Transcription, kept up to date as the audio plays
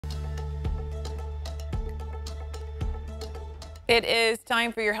It is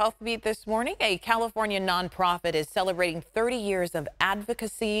time for your Health Beat this morning. A California nonprofit is celebrating 30 years of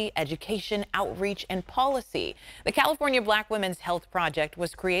advocacy, education, outreach, and policy. The California Black Women's Health Project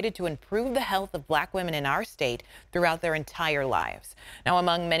was created to improve the health of Black women in our state throughout their entire lives. Now,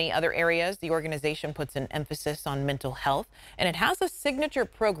 among many other areas, the organization puts an emphasis on mental health, and it has a signature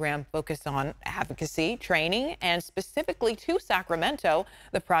program focused on advocacy, training, and specifically to Sacramento,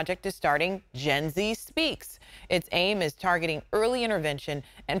 the project is starting Gen Z Speaks. Its aim is targeting early intervention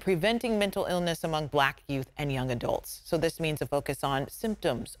and preventing mental illness among Black youth and young adults. So this means a focus on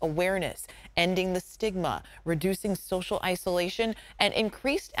symptoms, awareness, ending the stigma, reducing social isolation, and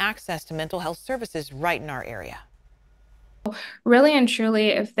increased access to mental health services right in our area. Really and truly,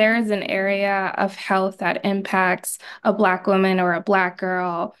 if there is an area of health that impacts a Black woman or a Black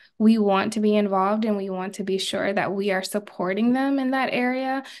girl, we want to be involved and we want to be sure that we are supporting them in that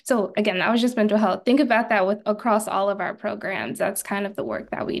area. So again, that was just mental health. Think about that across all of our programs. That's kind of the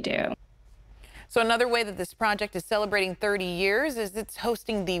work that we do. So another way that this project is celebrating 30 years is it's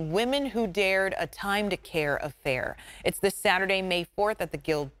hosting the Women Who Dared a Time to Care affair. It's this Saturday, May 4th at the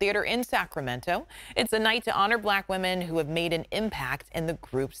Guild Theater in Sacramento. It's a night to honor Black women who have made an impact in the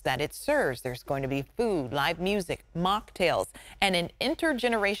groups that it serves. There's going to be food, live music, mocktails, and an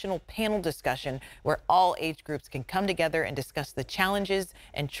intergenerational panel discussion where all age groups can come together and discuss the challenges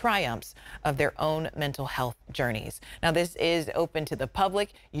and triumphs of their own mental health journeys. Now, this is open to the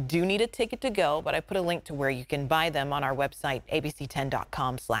public. You do need a ticket to go, but I put a link to where you can buy them on our website,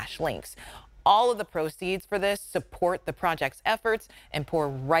 abc10.com/links. All of the proceeds for this support the project's efforts and pour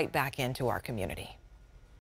right back into our community.